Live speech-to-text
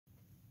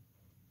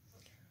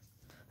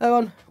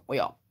Everyone, we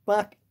are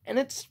back, and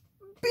it's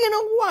been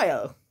a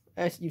while.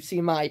 As you see,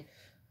 my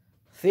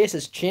face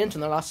has changed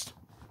in the last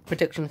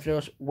prediction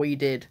videos we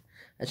did.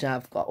 As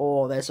I've got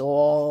all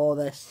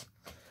this.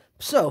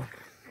 So,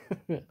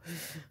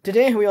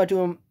 today we are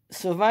doing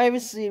Survivor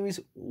Series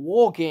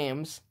War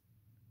Games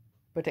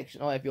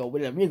prediction. Oh, if you're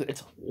William Newgate,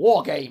 it's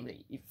War Game.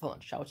 He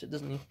fucking shouts it,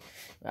 doesn't he?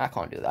 I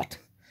can't do that.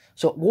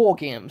 So, War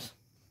Games.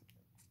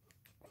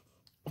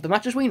 The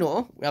matches we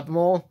know, we have them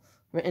all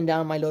written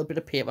down on my little bit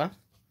of paper.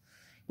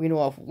 We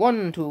know of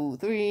 1, 2,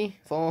 3,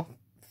 4,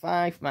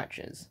 5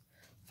 matches.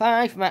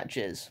 5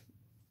 matches.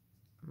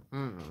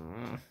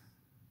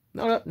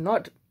 No,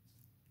 not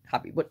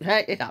happy, but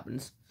hey, it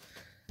happens.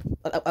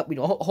 We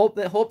know. Hope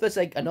there's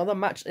like another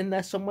match in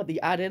there somewhere they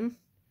add in.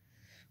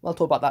 We'll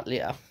talk about that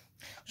later.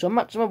 So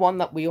match number 1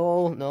 that we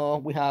all know,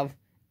 we have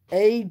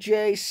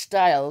AJ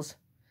Styles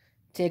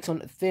takes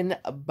on Finn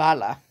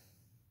Balor.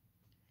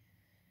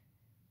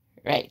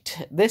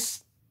 Right,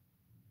 this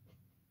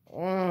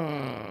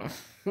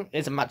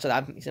is a match that I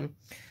haven't seen,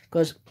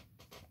 because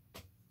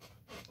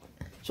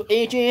so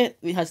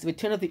AJ has the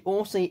return of the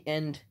OC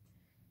and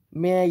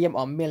Miriam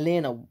or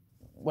Milena, or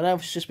whatever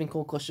it's just been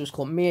called, because she was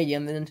called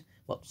Miriam, and then,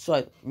 well,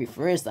 sorry,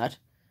 rephrase that.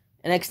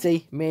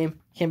 NXT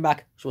Miriam came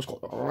back, she was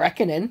called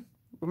Reckoning.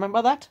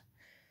 Remember that?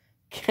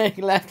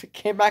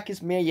 Came back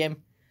as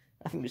Miriam.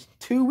 I think it was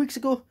 2 weeks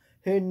ago.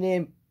 Her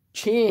name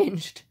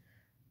changed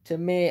to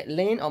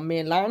Maylane or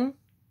Maylan.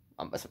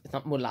 It's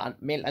not Mulan,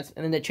 and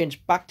then they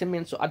changed back to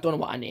me, so I don't know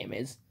what her name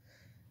is.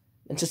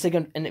 And just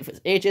thinking, and if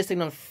it's AJ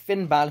sticking on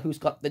Finn Balor, who's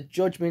got the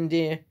Judgment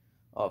Day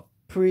of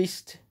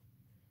Priest,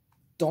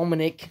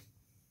 Dominic,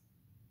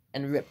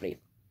 and Ripley.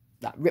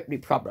 That Ripley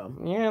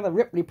problem. Yeah, the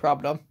Ripley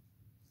problem.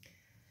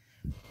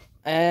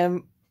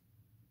 Well,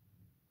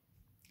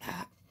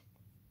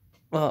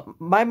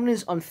 my money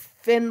is on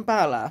Finn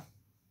Balor,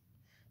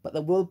 but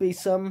there will be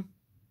some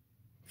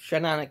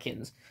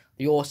shenanigans.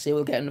 The OC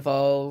will get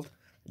involved.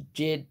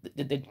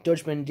 The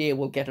Judgment Day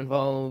will get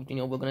involved. You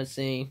know, we're gonna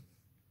see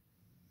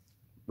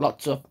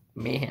lots of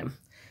mayhem.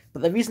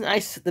 But the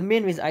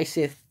main reason I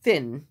say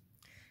Finn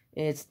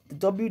is the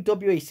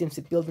WWE seems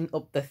to be building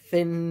up the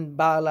Finn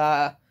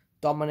Balor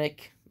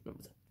Dominic.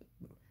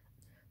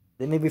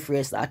 They may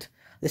rephrase that.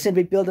 They seem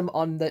to be building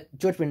on the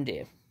Judgment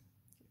Day.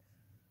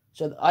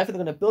 So I think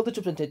they're gonna build the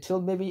Judgment Day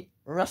till maybe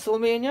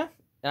WrestleMania,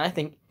 and I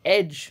think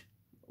Edge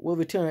will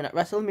return at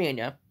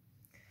WrestleMania.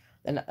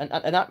 And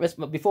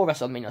before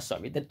WrestleMania,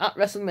 sorry. Then at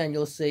WrestleMania,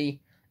 you'll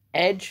see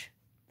Edge,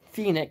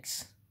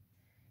 Phoenix,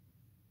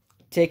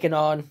 taking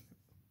on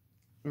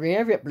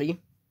Rhea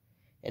Ripley,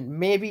 and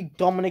maybe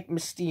Dominic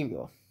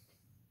Mysterio.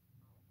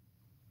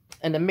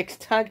 And a mixed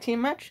tag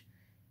team match?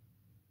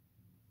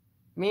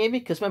 Maybe,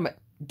 because remember,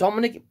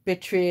 Dominic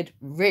betrayed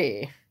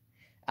Rhea,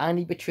 and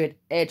he betrayed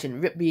Edge,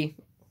 and Ripley,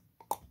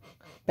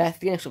 Beth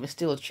Phoenix with a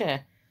steel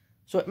chair.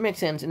 So it makes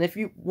sense. And if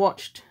you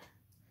watched...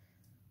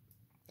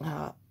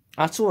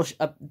 I saw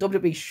a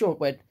WWE show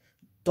where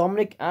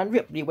Dominic and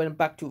Ripley went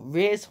back to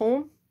Rhea's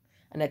home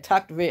and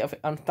attacked Rhea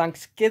on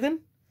Thanksgiving.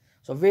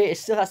 So Rhea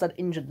still has that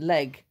injured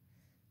leg.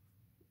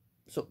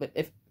 So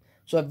if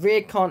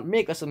Rhea can't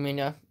make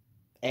WrestleMania,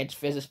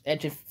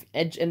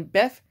 Edge and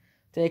Beth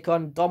take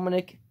on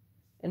Dominic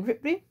and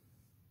Ripley.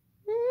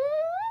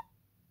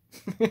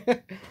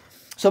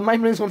 So my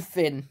money's on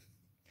Finn.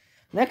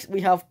 Next we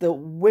have the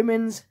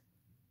women's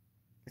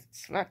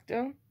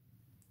SmackDown.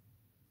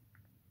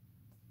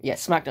 Yeah,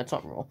 SmackDown,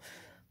 top Raw.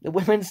 The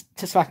women's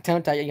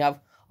SmackDown title, you have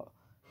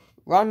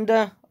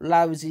Rhonda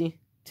Rousey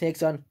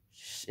takes on,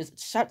 is it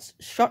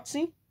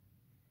Shotzi?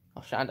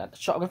 Oh, I'm going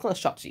to call it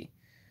Shotzi.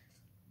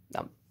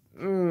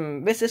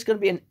 This is going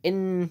to be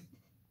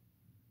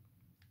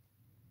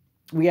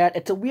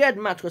it's a weird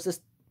match, because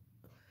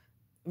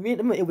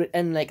it would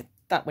end like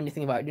that when you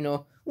think about it, you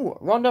know. Ooh,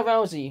 Rhonda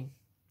Rousey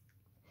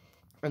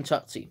and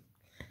Shotzi.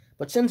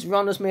 But since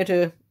Rhonda's made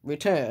her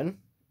return,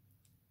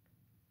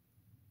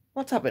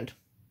 what's happened?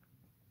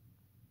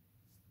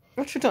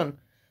 What's she done?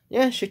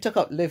 Yeah, she took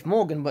out Liv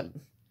Morgan, but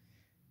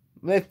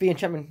Liv being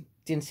champion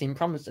didn't seem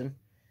promising.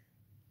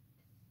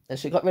 And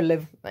she got rid of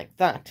Liv like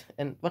that.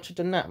 And what's she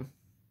done now?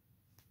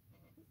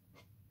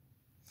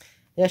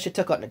 Yeah, she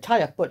took out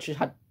Natalya, but she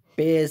had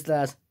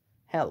Baszler's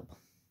help.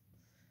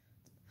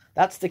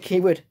 That's the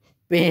keyword,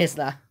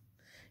 Baszler.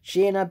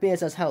 Shayna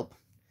Baszler's help.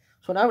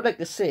 So what I would like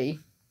to see,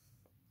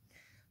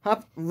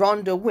 have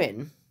Rhonda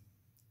win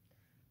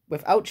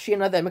without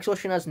Shayna there, make sure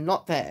Shayna's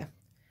not there.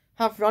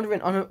 Have Rhonda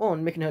win on her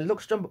own, making her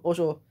look strong, but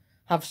also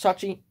have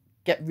Shotzi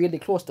get really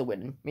close to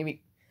winning.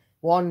 Maybe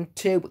 1,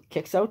 2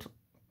 kicks out,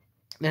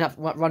 then have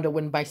Rhonda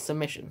win by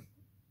submission.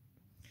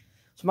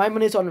 So my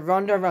money's on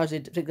Rhonda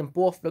Rousey to take them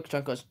both look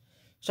strong, because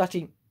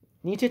Shotzi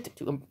needs it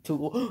to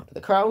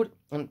the crowd,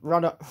 and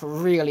Rhonda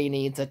really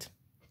needs it.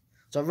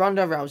 So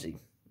Rhonda Rousey.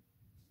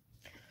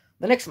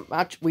 The next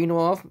match we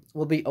know of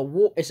will be a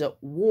War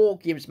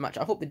Games match.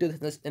 I hope they do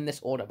this in this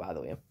order, by the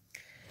way.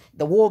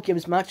 The War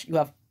Games match, you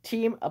have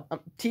Team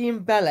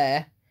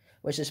Belair,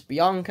 which is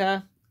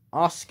Bianca,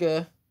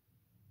 Asuka,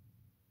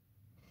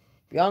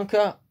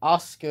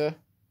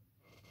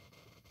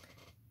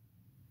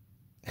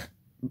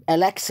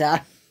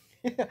 Alexa,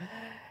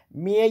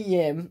 Mia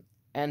Yim,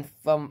 and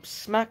from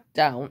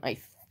SmackDown, I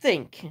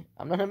think,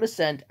 I'm not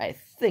 100%, I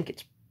think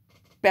it's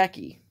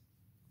Becky.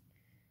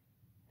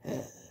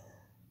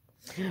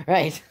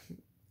 Right.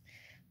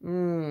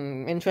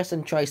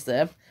 Interesting choice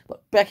there.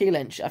 But Becky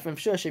Lynch, I'm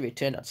sure she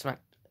returned on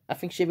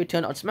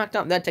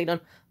SmackDown, then taking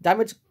on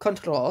Damage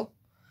Control,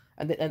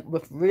 and then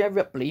with Rhea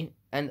Ripley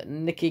and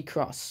Nikki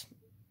Cross.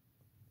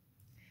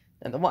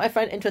 And what I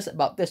find interesting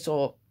about this,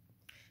 so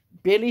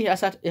Bayley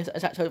has had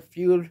a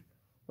feud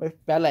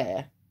with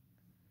Belair,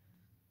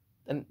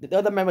 and the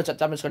other members of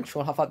Damage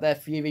Control have had their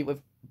feud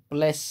with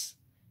Bliss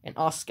and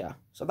Asuka,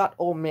 so that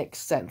all makes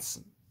sense.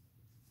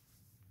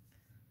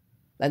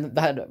 Then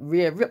that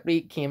Rhea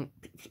Ripley came,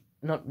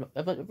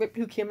 Ripley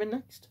who came in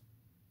next.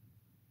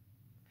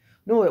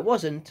 No, it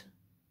wasn't.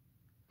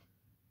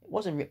 It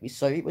wasn't Ripley.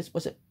 Sorry,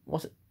 was it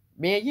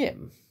Mia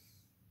Yim?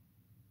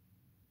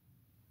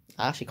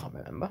 I actually can't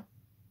remember.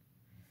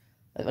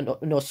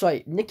 No,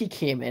 sorry, Nikki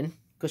came in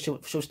because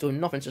she was doing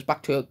nothing. She's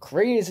back to her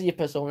crazy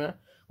persona,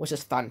 which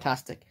is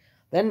fantastic.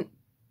 Then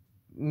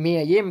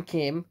Mia Yim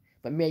came,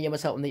 but Mia Yim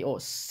was helping the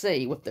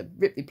OC with the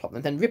Ripley plot,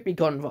 and then Ripley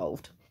got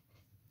involved,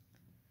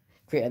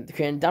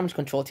 creating Damage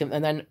Control team,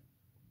 and then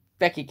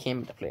Becky came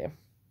into play.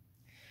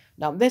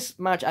 Now this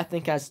match I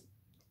think has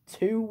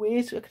two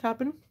ways it could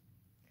happen.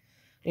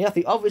 You have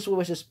the obvious way,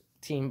 which is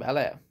Team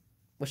Belair,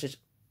 which is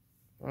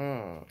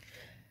I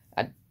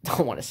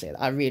don't want to say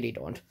that. I really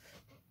don't.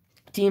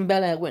 Team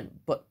Belair win,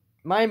 but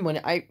my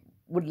money, I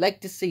would like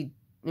to see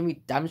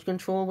maybe Damage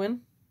Control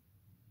win.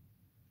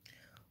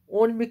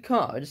 Only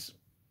because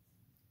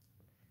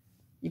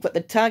you've got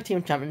the tag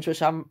team champions, which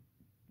haven't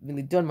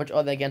really done much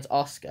other against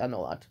Asuka and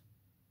all that.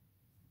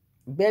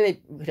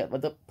 Bayley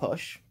with the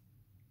push.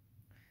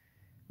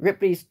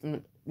 Ripley's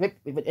on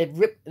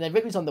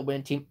the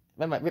winning team.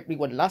 Remember, Ripley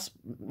won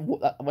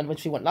when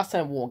she won last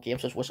time War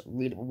Games, which was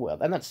really well,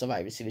 and that's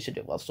Survivor Series, she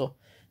did well. So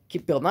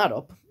keep building that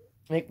up.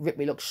 Make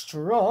Ripley look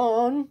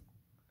strong.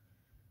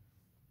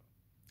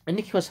 And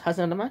Nikki has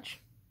another match.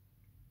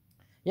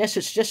 Yes,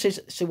 it's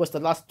just she was the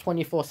last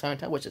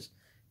 24/7, which is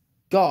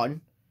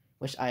gone.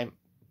 Which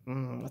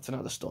that's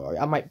another story.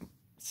 I might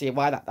see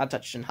why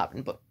that shouldn't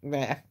happen, but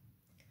yeah.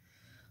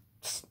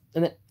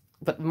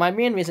 But my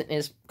main reason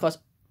is because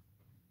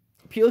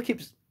Pure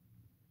keeps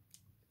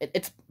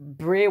it's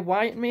Bray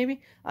Wyatt.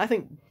 Maybe I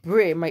think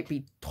Bray might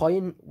be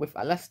toying with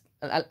Bliss.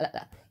 I'm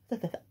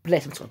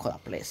just gonna call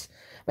that Bliss.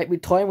 Might be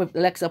toying with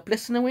Alexa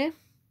Bliss in a way.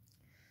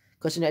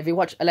 Because if you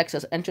watch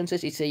Alexa's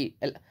entrances, you see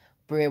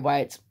Bray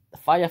Wyatt's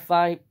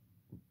Firefly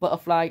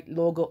butterfly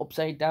logo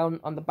upside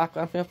down on the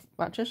background for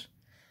matches.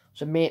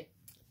 So maybe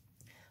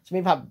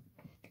you have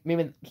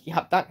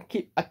that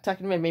keep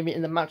attacking me. Maybe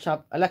in the match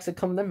have Alexa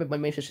come in, but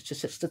maybe she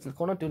just sits in the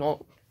corner doing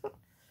all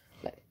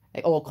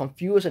like all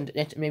confused, and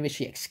maybe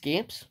she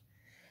escapes.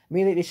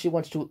 Maybe she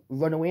wants to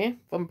run away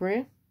from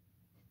Bray.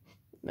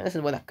 This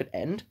is where that could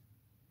end.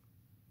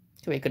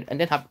 So it could,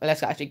 and then have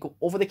Alexa actually go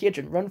over the cage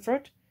and run for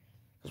it.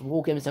 Because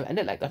War Games never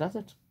ended like that, has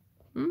it?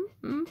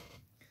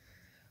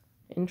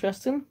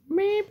 Interesting,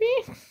 maybe.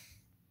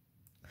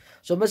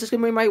 So this is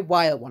gonna be my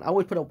wild one. I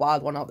always put a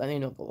wild one out there,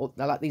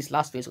 like these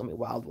last videos are gonna be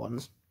wild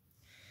ones.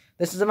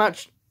 This is a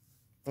match.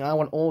 I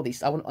want all these.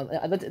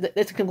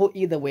 This can go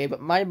either way,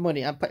 but my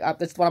money.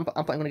 This is what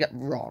I'm gonna get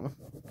wrong.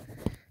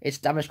 It's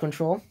Damage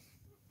Control.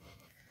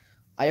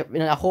 I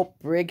hope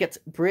Bray gets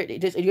Bray.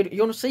 You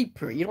don't see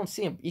Bray. You don't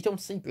see him. You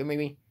don't see Bray.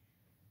 Maybe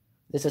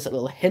there's just a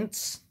little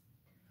hints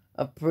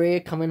of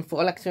Bray coming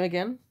for Alexa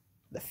again.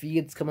 The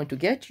feed's coming to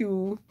get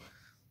you.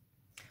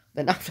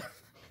 Then after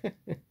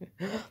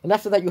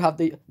that, you have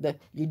the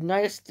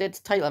United States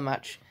title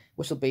match,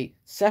 which will be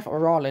Seth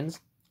Rollins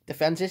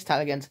defends his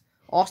title against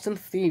Austin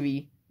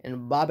Theory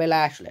and Bobby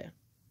Lashley.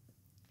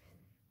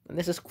 And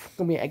this is going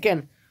to be,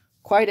 again,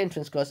 quite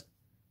interesting because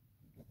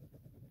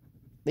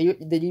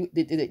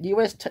the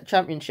US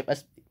Championship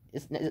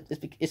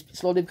is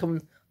slowly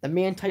becoming the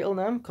main title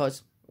now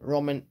because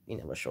Roman, he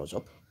never shows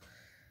up.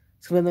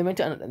 It's going to be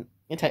the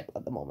main title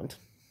at the moment.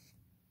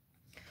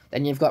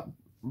 Then you've got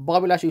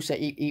Bobby Lashley, who said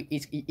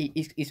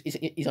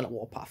he's on a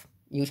warpath.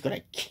 He was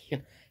gonna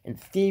kill. And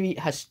Theory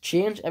has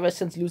changed ever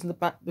since losing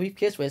the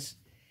briefcase. Which,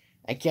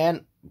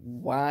 again,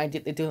 why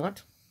did they do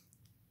that?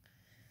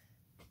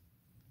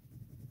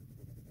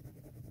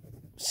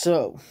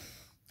 So,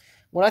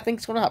 what I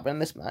think is gonna happen in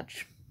this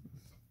match,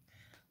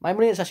 my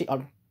money is actually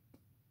on.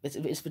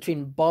 It's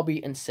between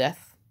Bobby and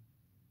Seth.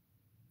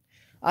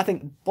 I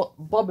think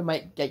Bobby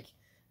might get.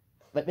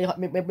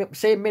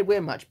 Say midway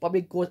match,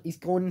 Bobby he's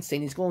going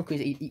insane, he's going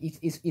crazy,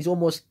 he's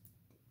almost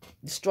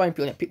destroying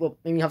people. People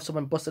maybe have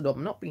someone busted up,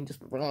 not being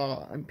just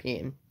in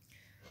pain.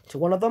 To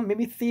one of them,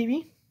 maybe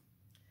Theory.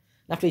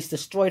 After he's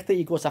destroyed Theory,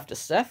 he goes after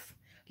Seth.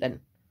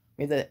 Then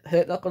maybe the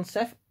hurt lock on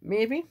Seth,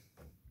 maybe.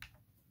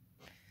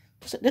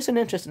 That's an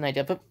interesting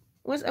idea, but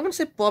I'm going to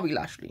say Bobby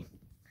Lashley.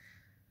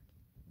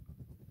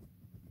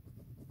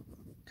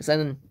 Because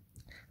then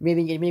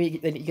maybe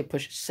you could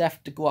push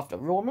Seth to go after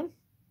Roman.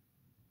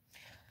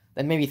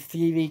 Then maybe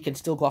Theory can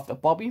still go after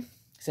Bobby.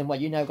 Saying, well,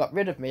 you now got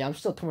rid of me. I'm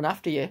still coming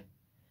after you.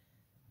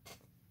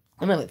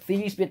 Remember,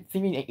 Theory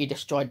he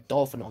destroyed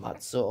Dolph and all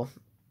that, so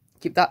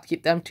keep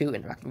them two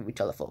interacting with each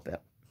other for a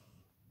bit.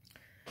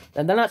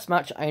 Then the next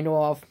match I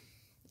know of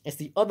is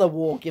the other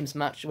War Games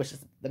match, which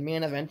is the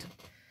main event.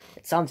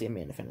 It sounds like a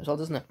main event as well,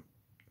 doesn't it?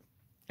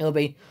 It'll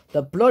be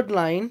the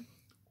Bloodline,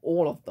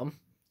 all of them.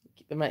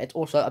 Keep in mind, it's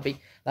also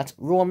that's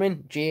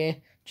Roman,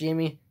 Jay,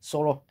 Jamie,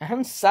 Solo,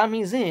 and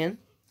Sami Zayn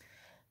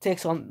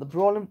takes on the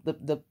Brawling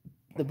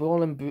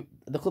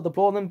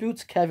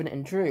Boots, Kevin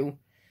and Drew.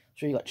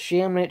 So you got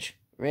Sheamus,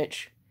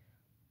 Rich,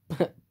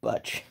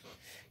 Butch,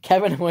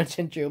 Kevin Owens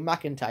and Drew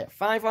McIntyre.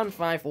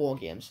 5-on-5 War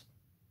Games.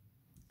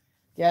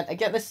 Yeah,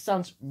 again, this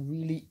sounds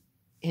really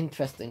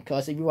interesting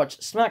because if you watch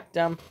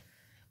SmackDown,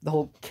 the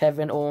whole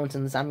Kevin Owens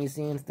and Sami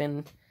Zayn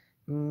thing,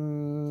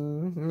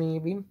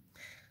 maybe.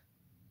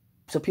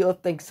 So people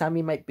think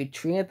Sami might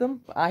betray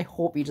them, but I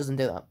hope he doesn't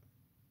do that.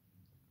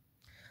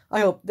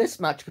 I hope this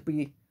match could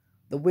be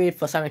the way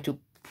for Sami to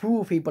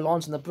prove he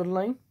belongs in the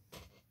Bloodline.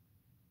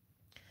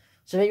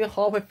 So maybe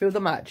halfway through the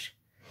match,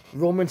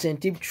 Roman's in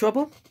deep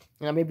trouble,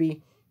 and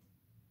maybe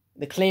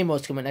the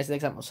Claymores come in as an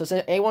example. So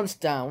say A1's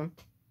down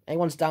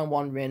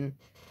one ring.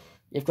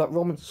 You've got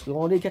Roman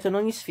slowly getting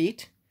on his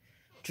feet.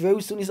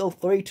 Drew's doing his little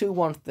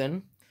 3-2-1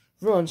 thing.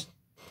 Runs,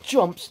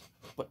 jumps,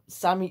 but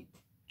Sami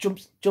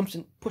jumps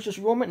and pushes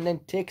Roman and then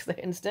takes the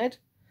hit instead.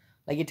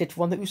 Like he did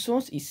for one of the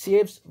Usos. He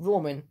saves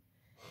Roman.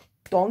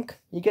 Donk,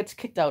 he gets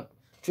kicked out.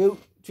 Drew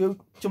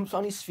jumps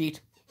on his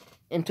feet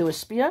into a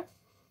spear.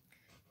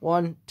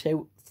 1,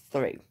 2,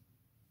 3.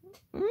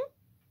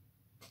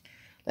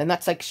 And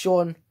that's like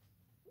showing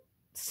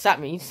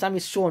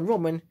Sami's showing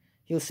Roman.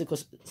 He'll see,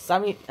 because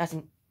Sami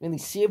hasn't really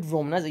saved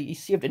Roman, has he? He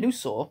saved an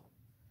Uso.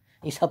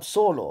 He's helped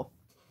Solo.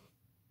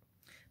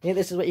 Maybe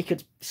this is where he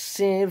could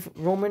save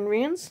Roman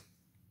Reigns.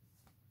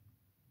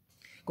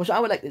 Because I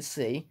would like to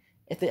see,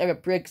 if they ever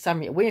break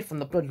Sami away from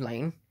the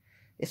Bloodline,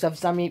 is have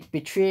Sami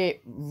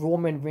betray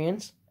Roman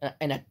Reigns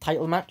in a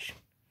title match.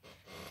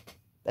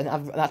 And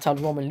that's how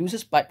Roman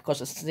loses, but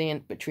because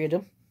Zayn betrayed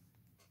him.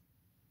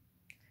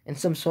 In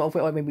some sort of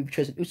way, or maybe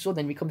betrays an Uso,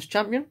 then becomes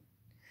champion.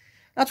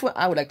 That's what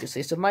I would like to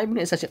see. So my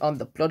minute is actually on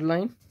the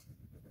Bloodline.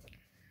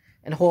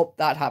 And hope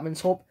that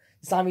happens. Hope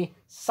Sami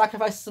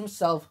sacrifices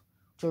himself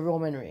to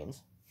Roman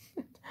Reigns.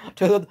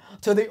 to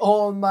the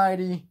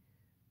almighty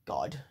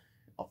God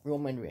of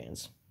Roman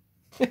Reigns.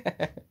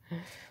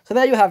 So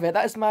there you have it.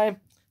 That is my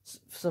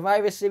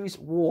Survivor Series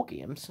War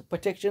Games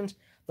predictions.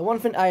 The one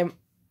thing I am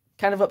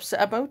kind of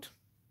upset about,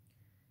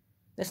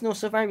 there's no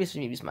Survivor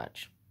Series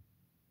match.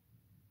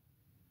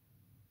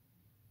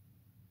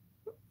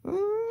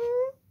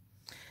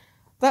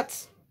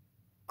 That's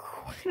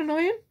quite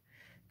annoying,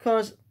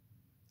 because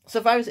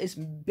Survivor is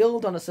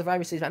built on a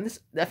Survivor Series, and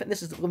I think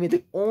this is going to be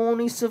the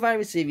only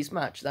Survivor Series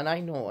match that I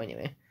know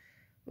anyway,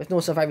 with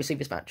no Survivor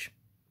Series match.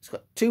 It's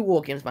got 2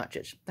 War Games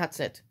matches. That's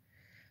it.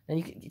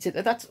 And you say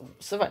that's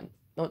Survivor.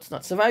 No, it's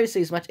not. Survivor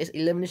Series match is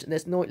elimination.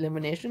 There's no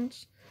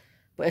eliminations,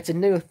 but it's a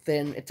new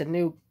thing.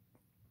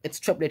 It's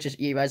Triple H's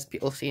era, as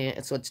people see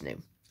it, so it's new.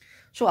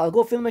 So I'll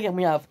go through them again.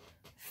 We have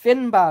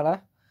Finn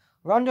Balor,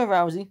 Ronda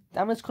Rousey,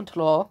 Damage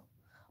Control,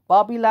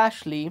 Bobby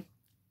Lashley,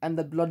 and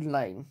the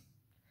Bloodline.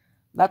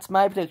 That's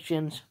my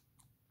predictions.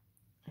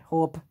 I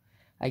hope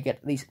I get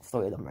at least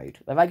 3 of them right.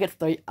 If I get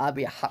 3, I'll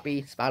be a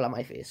happy smile on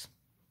my face.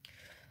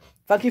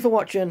 Thank you for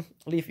watching.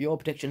 Leave your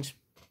predictions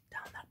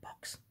down that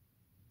box.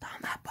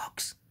 Down that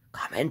box.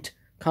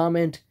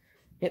 Comment.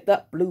 Hit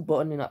that blue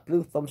button and that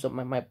blue thumbs up.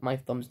 My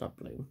thumb's not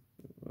blue.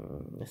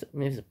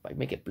 Maybe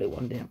make it blue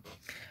one day.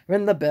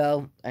 Ring the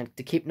bell and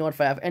to keep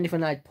notified of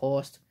anything I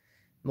post.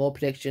 More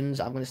predictions.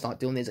 I'm going to start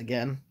doing these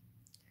again.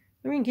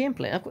 We're in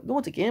gameplay. I've got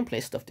loads of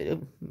gameplay stuff to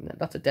do.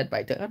 That's a Dead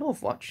by Dead. I don't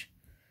Overwatch.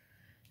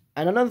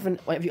 And another thing,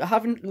 if you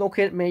haven't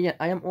located me yet,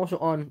 I am also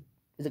on,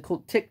 is it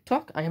called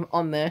TikTok? I am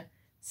on there.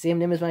 Same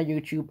name as my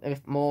YouTube,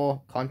 with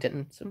more content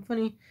and some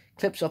funny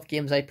clips of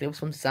games I play with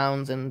some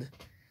sounds and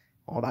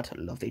all that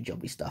lovely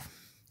jobby stuff.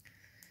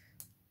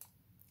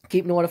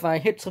 Keep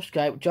notified, hit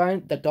subscribe,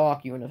 join the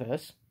Dark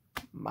Universe.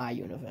 My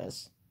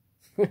universe.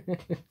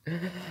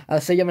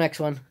 I'll see you in the next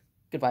one.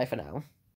 Goodbye for now.